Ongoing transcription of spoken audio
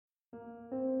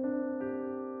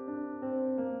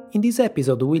In this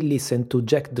episode, we'll listen to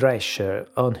Jack Drescher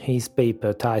on his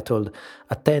paper titled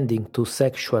Attending to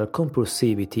Sexual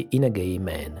Compulsivity in a Gay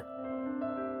Man.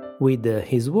 With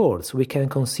his words, we can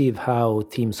conceive how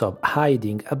themes of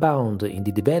hiding abound in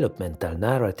the developmental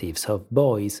narratives of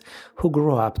boys who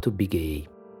grow up to be gay.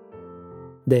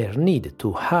 Their need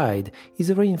to hide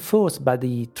is reinforced by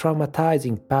the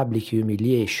traumatizing public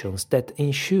humiliations that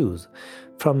ensues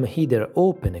from either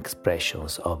open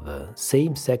expressions of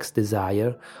same-sex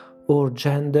desire or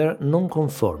gender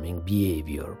non-conforming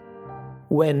behavior.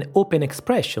 When open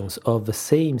expressions of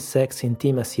same-sex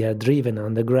intimacy are driven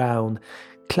underground,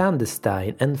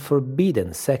 clandestine and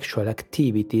forbidden sexual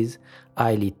activities,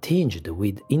 highly tinged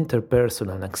with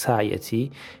interpersonal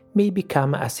anxiety, may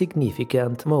become a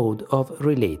significant mode of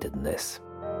relatedness.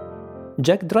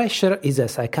 Jack Drescher is a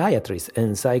psychiatrist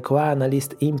and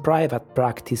psychoanalyst in private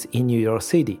practice in New York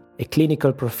City, a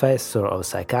clinical professor of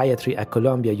psychiatry at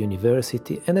Columbia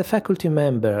University and a faculty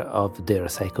member of their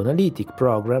psychoanalytic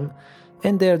program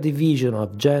and their division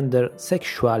of gender,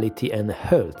 sexuality and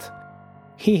health.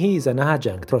 He is an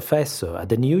adjunct professor at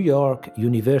the New York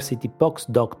University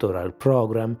postdoctoral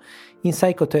program in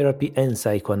psychotherapy and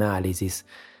psychoanalysis,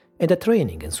 and a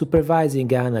training and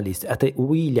supervising analyst at the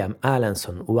William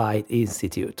Alanson White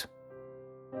Institute.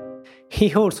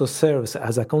 He also serves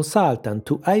as a consultant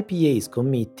to IPA's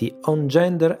Committee on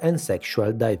Gender and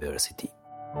Sexual Diversity.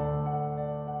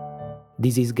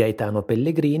 This is Gaetano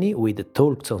Pellegrini with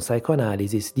Talks on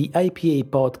Psychoanalysis, the IPA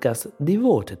podcast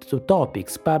devoted to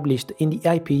topics published in the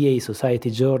IPA Society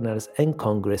journals and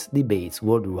Congress debates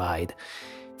worldwide,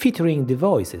 featuring the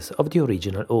voices of the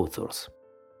original authors.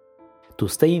 To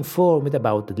stay informed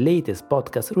about the latest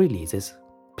podcast releases,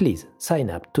 please sign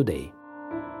up today.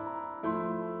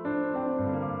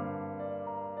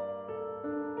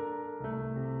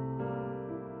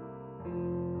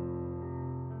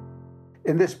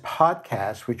 In this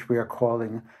podcast, which we are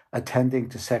calling Attending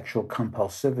to Sexual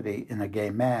Compulsivity in a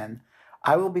Gay Man,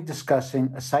 I will be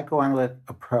discussing a psychoanalytic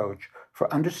approach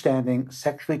for understanding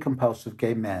sexually compulsive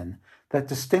gay men that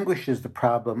distinguishes the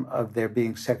problem of their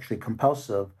being sexually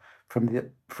compulsive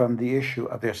from the issue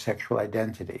of their sexual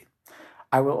identity.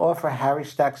 I will offer Harry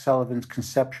Stack Sullivan's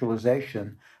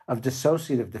conceptualization of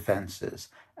dissociative defenses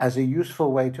as a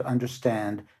useful way to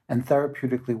understand and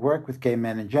therapeutically work with gay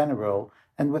men in general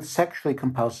and with sexually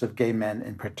compulsive gay men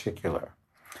in particular.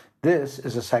 This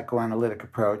is a psychoanalytic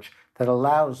approach that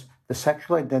allows the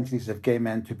sexual identities of gay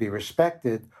men to be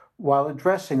respected while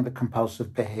addressing the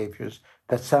compulsive behaviors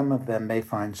that some of them may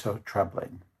find so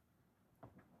troubling.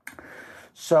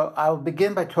 So I'll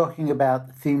begin by talking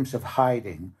about themes of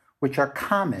hiding, which are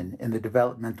common in the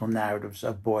developmental narratives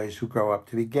of boys who grow up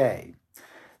to be gay.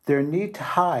 Their need to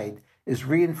hide is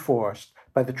reinforced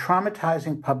by the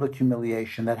traumatizing public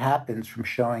humiliation that happens from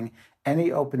showing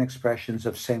any open expressions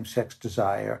of same-sex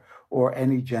desire or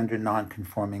any gender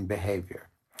non-conforming behavior.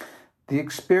 The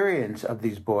experience of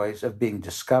these boys of being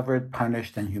discovered,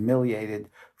 punished, and humiliated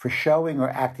for showing or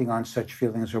acting on such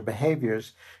feelings or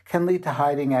behaviors can lead to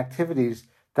hiding activities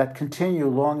that continue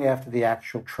long after the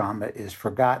actual trauma is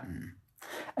forgotten.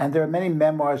 And there are many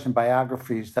memoirs and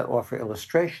biographies that offer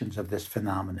illustrations of this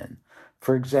phenomenon.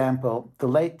 For example, the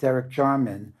late Derek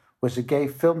Jarman was a gay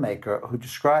filmmaker who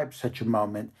described such a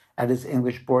moment at his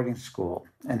English boarding school,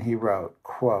 and he wrote,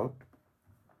 quote,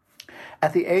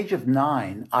 "At the age of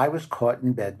 9, I was caught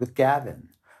in bed with Gavin,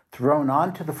 thrown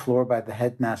onto the floor by the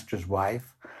headmaster's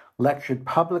wife, lectured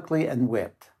publicly and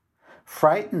whipped.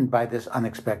 Frightened by this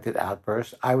unexpected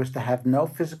outburst, I was to have no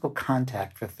physical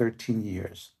contact for 13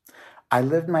 years. I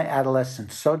lived my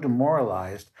adolescence so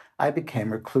demoralized, I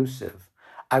became reclusive.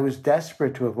 I was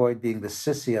desperate to avoid being the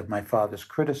sissy of my father's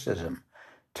criticism,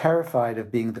 terrified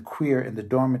of being the queer in the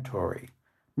dormitory.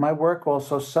 My work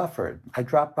also suffered. I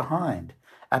dropped behind.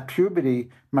 At puberty,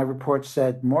 my report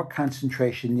said more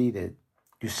concentration needed.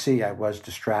 You see, I was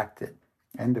distracted."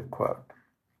 End of quote.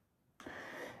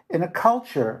 In a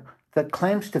culture that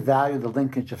claims to value the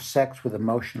linkage of sex with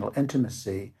emotional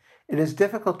intimacy, it is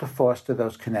difficult to foster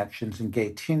those connections in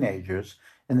gay teenagers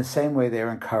in the same way they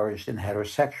are encouraged in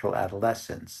heterosexual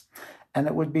adolescents. And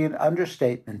it would be an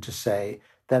understatement to say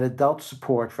that adult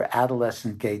support for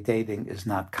adolescent gay dating is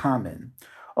not common,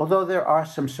 although there are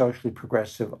some socially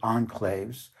progressive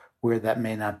enclaves where that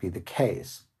may not be the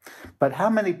case. But how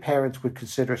many parents would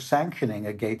consider sanctioning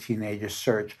a gay teenager's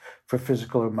search for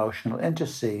physical or emotional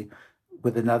intimacy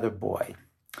with another boy?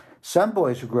 Some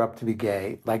boys who grew up to be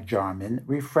gay, like Jarman,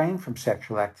 refrain from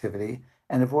sexual activity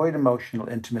and avoid emotional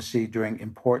intimacy during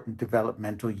important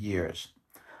developmental years.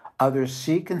 Others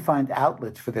seek and find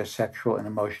outlets for their sexual and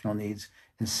emotional needs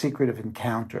in secretive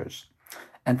encounters.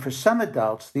 And for some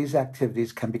adults, these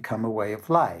activities can become a way of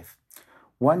life.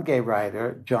 One gay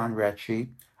writer, John Rechy,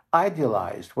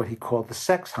 idealized what he called the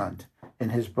sex hunt in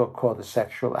his book called The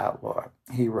Sexual Outlaw.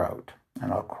 He wrote,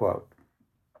 and I'll quote,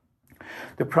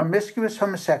 "The promiscuous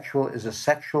homosexual is a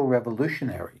sexual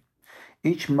revolutionary.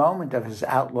 Each moment of his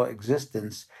outlaw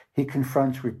existence, he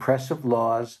confronts repressive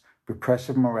laws,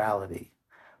 repressive morality.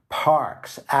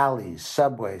 Parks, alleys,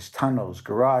 subways, tunnels,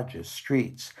 garages,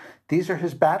 streets, these are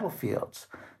his battlefields.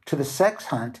 To the sex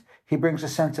hunt, he brings a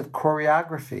sense of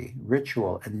choreography,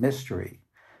 ritual, and mystery.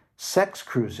 Sex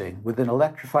cruising with an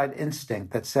electrified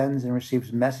instinct that sends and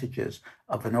receives messages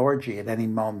of an orgy at any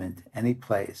moment, any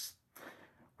place.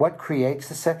 What creates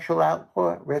the sexual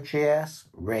outlaw, Rechy asks?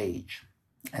 Rage."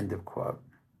 End of quote.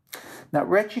 Now,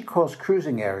 Rechy calls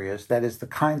cruising areas, that is, the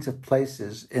kinds of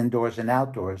places, indoors and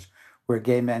outdoors, where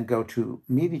gay men go to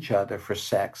meet each other for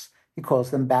sex, he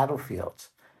calls them battlefields.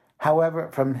 However,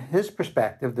 from his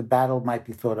perspective, the battle might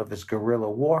be thought of as guerrilla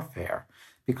warfare,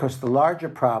 because the larger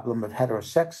problem of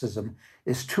heterosexism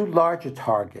is too large a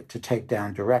target to take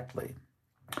down directly.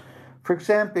 For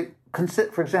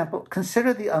example,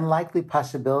 consider the unlikely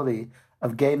possibility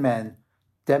of gay men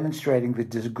demonstrating the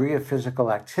degree of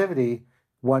physical activity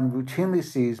one routinely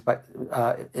sees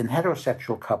in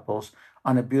heterosexual couples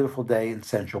on a beautiful day in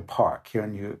Central Park here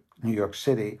in New York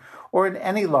City, or in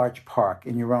any large park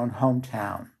in your own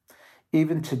hometown.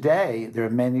 Even today, there are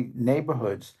many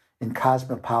neighborhoods in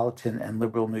cosmopolitan and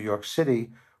liberal New York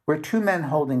City where two men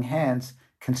holding hands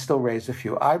can still raise a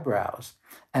few eyebrows.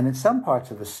 And in some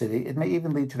parts of the city, it may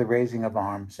even lead to the raising of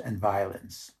arms and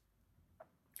violence.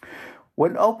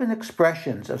 When open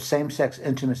expressions of same-sex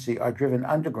intimacy are driven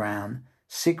underground,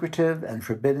 secretive and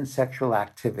forbidden sexual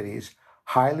activities,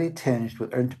 highly tinged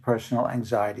with interpersonal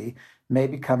anxiety, may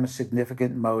become a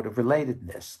significant mode of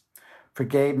relatedness. For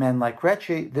gay men like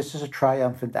Rechy, this is a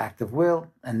triumphant act of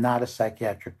will and not a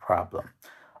psychiatric problem.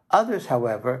 Others,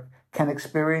 however, can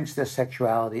experience their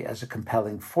sexuality as a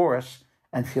compelling force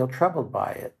and feel troubled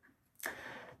by it.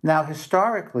 Now,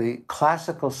 historically,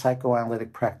 classical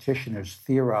psychoanalytic practitioners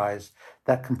theorized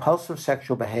that compulsive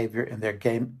sexual behavior in their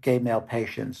gay male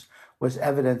patients was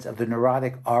evidence of the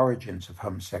neurotic origins of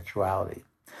homosexuality.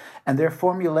 And their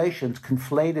formulations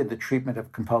conflated the treatment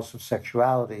of compulsive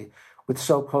sexuality with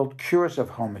so-called cures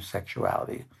of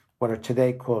homosexuality, what are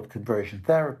today called conversion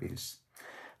therapies.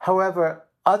 However,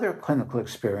 other clinical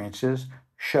experiences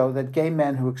show that gay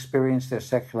men who experience their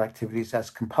sexual activities as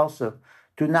compulsive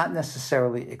do not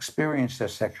necessarily experience their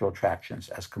sexual attractions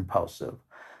as compulsive.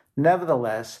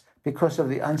 Nevertheless, because of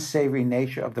the unsavory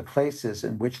nature of the places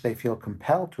in which they feel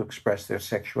compelled to express their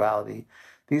sexuality,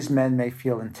 these men may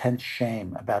feel intense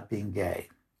shame about being gay.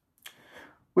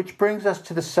 Which brings us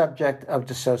to the subject of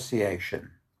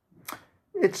dissociation.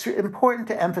 It's important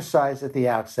to emphasize at the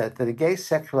outset that a gay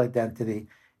sexual identity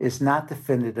is not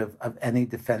definitive of any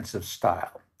defensive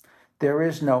style. There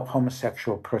is no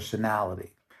homosexual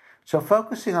personality. So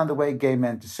focusing on the way gay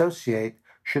men dissociate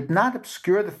should not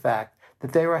obscure the fact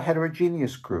that they are a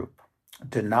heterogeneous group.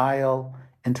 Denial,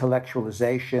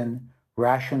 intellectualization,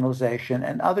 rationalization,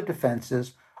 and other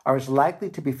defenses are as likely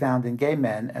to be found in gay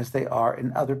men as they are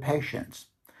in other patients.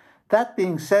 That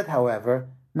being said, however,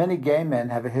 many gay men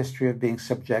have a history of being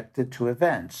subjected to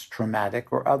events,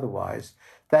 traumatic or otherwise,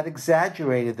 that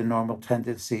exaggerated the normal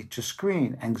tendency to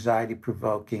screen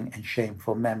anxiety-provoking and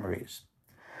shameful memories.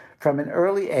 From an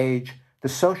early age, the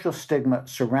social stigma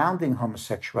surrounding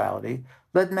homosexuality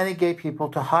led many gay people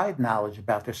to hide knowledge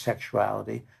about their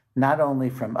sexuality, not only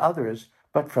from others,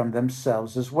 but from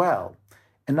themselves as well.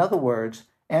 In other words,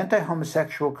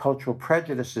 anti-homosexual cultural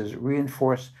prejudices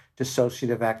reinforce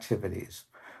dissociative activities,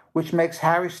 which makes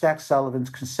Harry Stack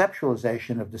Sullivan's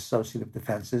conceptualization of dissociative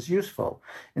defenses useful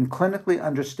in clinically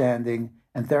understanding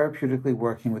and therapeutically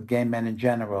working with gay men in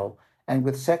general and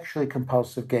with sexually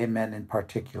compulsive gay men in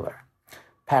particular.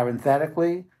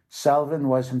 Parenthetically, Sullivan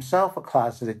was himself a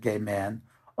closeted gay man,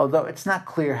 although it's not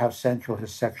clear how central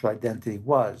his sexual identity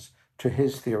was to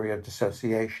his theory of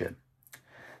dissociation.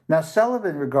 Now,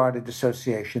 Sullivan regarded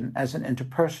dissociation as an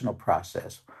interpersonal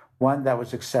process, one that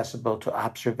was accessible to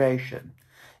observation.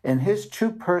 In his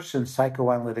two-person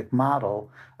psychoanalytic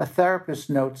model, a therapist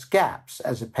notes gaps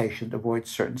as a patient avoids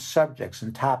certain subjects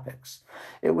and topics.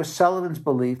 It was Sullivan's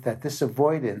belief that this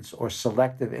avoidance, or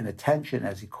selective inattention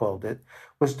as he called it,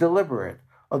 was deliberate,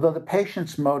 although the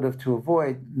patient's motive to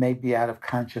avoid may be out of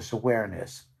conscious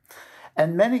awareness.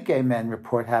 And many gay men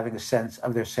report having a sense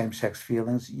of their same-sex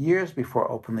feelings years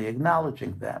before openly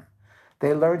acknowledging them.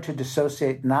 They learn to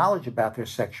dissociate knowledge about their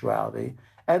sexuality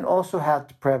and also how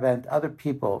to prevent other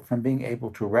people from being able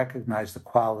to recognize the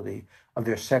quality of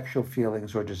their sexual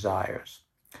feelings or desires.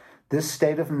 This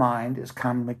state of mind is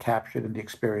commonly captured in the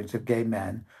experience of gay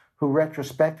men who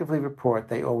retrospectively report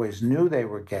they always knew they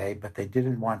were gay, but they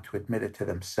didn't want to admit it to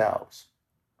themselves.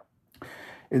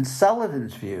 In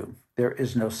Sullivan's view, there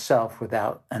is no self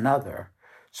without another,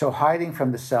 so hiding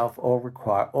from the self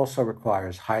also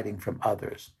requires hiding from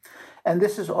others. And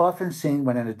this is often seen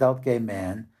when an adult gay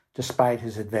man, despite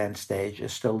his advanced stage,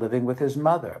 is still living with his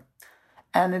mother.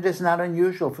 And it is not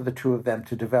unusual for the two of them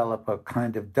to develop a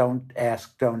kind of don't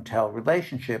ask, don't tell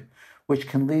relationship, which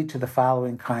can lead to the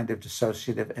following kind of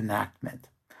dissociative enactment.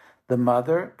 The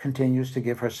mother continues to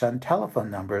give her son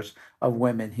telephone numbers of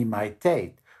women he might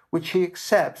date, which he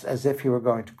accepts as if he were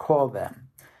going to call them.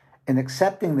 In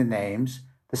accepting the names,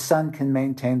 the son can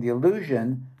maintain the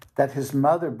illusion that his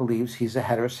mother believes he's a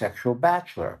heterosexual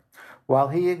bachelor, while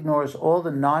he ignores all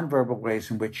the nonverbal ways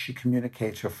in which she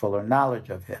communicates her fuller knowledge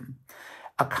of him.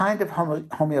 A kind of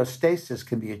homeostasis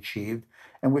can be achieved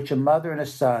in which a mother and a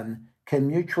son can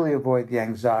mutually avoid the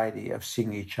anxiety of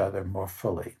seeing each other more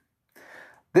fully.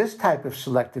 This type of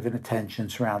selective inattention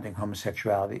surrounding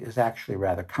homosexuality is actually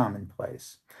rather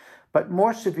commonplace. But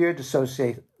more severe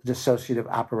dissociative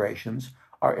operations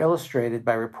are illustrated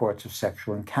by reports of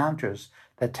sexual encounters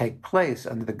that take place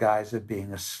under the guise of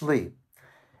being asleep.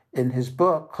 In his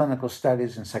book, Clinical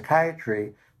Studies in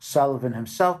Psychiatry, Sullivan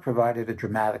himself provided a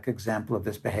dramatic example of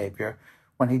this behavior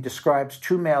when he describes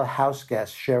two male house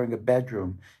guests sharing a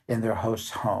bedroom in their host's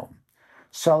home.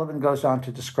 Sullivan goes on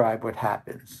to describe what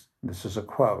happens. This is a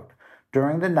quote.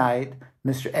 During the night,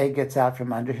 Mr. A gets out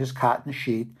from under his cotton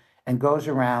sheet and goes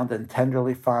around and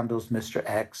tenderly fondles Mr.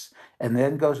 X, and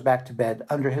then goes back to bed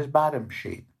under his bottom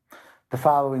sheet. The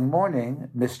following morning,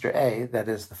 Mr. A, that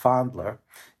is the fondler,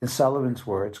 in Sullivan's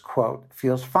words, quote,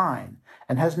 feels fine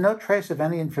and has no trace of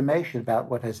any information about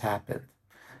what has happened.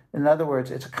 In other words,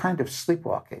 it's a kind of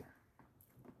sleepwalking.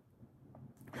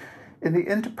 In the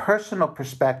interpersonal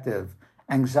perspective,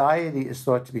 anxiety is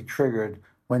thought to be triggered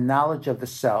when knowledge of the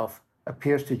self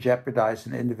appears to jeopardize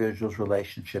an individual's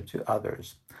relationship to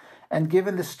others. And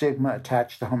given the stigma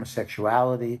attached to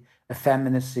homosexuality,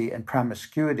 effeminacy, and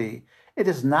promiscuity, it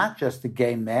is not just the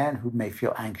gay man who may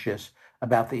feel anxious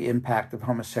about the impact of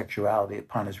homosexuality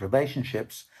upon his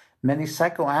relationships. Many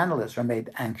psychoanalysts are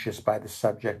made anxious by the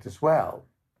subject as well.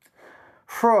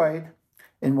 Freud,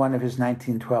 in one of his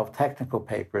 1912 technical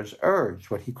papers,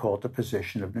 urged what he called a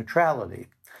position of neutrality.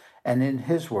 And in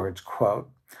his words, quote,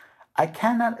 I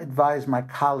cannot advise my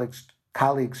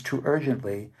colleagues too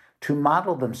urgently to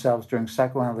model themselves during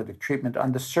psychoanalytic treatment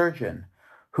on the surgeon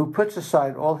who puts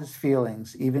aside all his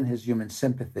feelings, even his human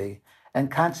sympathy, and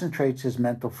concentrates his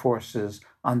mental forces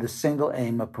on the single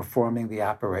aim of performing the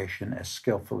operation as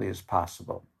skillfully as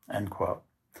possible, end quote.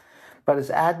 But as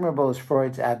admirable as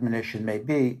Freud's admonition may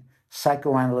be,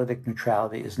 psychoanalytic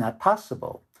neutrality is not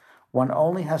possible. One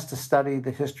only has to study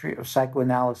the history of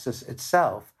psychoanalysis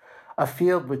itself, a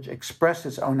field which expressed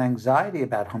its own anxiety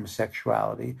about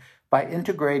homosexuality by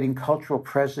integrating cultural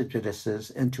prejudices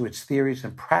into its theories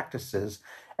and practices,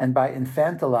 and by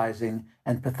infantilizing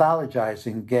and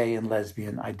pathologizing gay and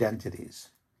lesbian identities.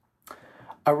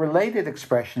 A related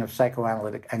expression of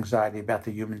psychoanalytic anxiety about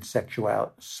the human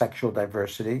sexual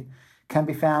diversity can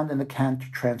be found in the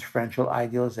countertransferential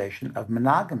idealization of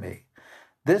monogamy.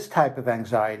 This type of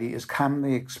anxiety is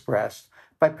commonly expressed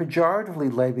by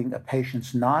pejoratively labeling a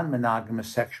patient's non-monogamous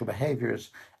sexual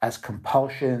behaviors as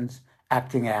compulsions,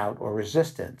 acting out, or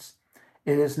resistance.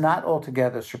 It is not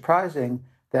altogether surprising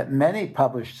that many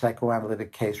published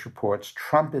psychoanalytic case reports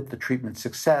trumpet the treatment's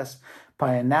success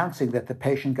by announcing that the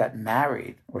patient got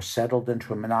married or settled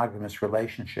into a monogamous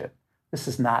relationship. This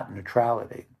is not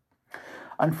neutrality.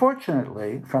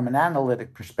 Unfortunately, from an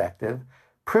analytic perspective,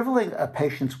 privileging a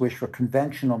patient's wish for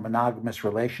conventional monogamous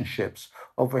relationships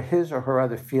over his or her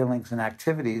other feelings and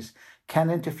activities can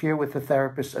interfere with the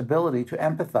therapist's ability to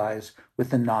empathize with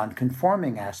the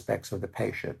non-conforming aspects of the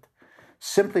patient.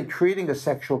 Simply treating a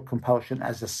sexual compulsion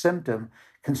as a symptom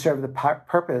can serve the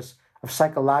purpose of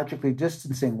psychologically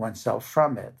distancing oneself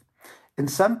from it. In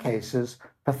some cases,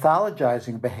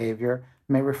 pathologizing behavior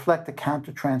may reflect a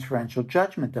countertransferential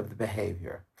judgment of the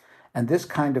behavior, and this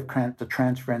kind of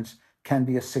countertransference can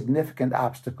be a significant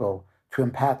obstacle to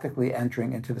empathically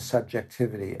entering into the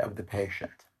subjectivity of the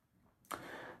patient.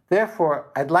 Therefore,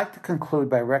 I'd like to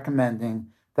conclude by recommending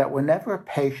that whenever a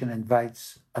patient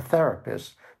invites a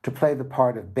therapist to play the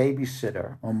part of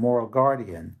babysitter or moral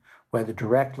guardian, whether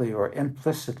directly or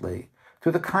implicitly,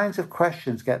 through the kinds of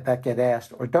questions that get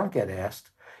asked or don't get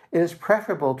asked, it is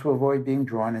preferable to avoid being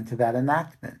drawn into that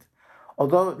enactment.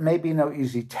 Although it may be no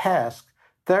easy task,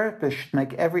 Therapists should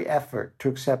make every effort to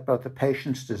accept both the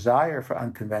patient's desire for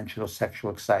unconventional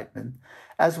sexual excitement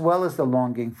as well as the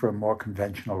longing for a more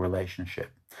conventional relationship.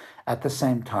 At the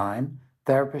same time,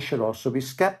 therapists should also be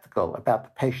skeptical about the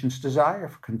patient's desire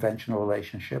for conventional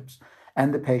relationships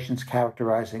and the patient's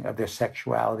characterizing of their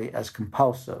sexuality as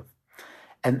compulsive.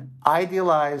 An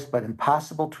idealized but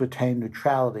impossible to attain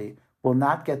neutrality will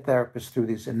not get therapists through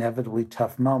these inevitably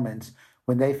tough moments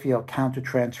when they feel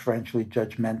countertransferentially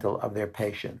judgmental of their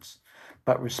patients.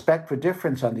 But respect for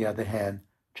difference, on the other hand,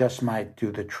 just might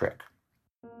do the trick.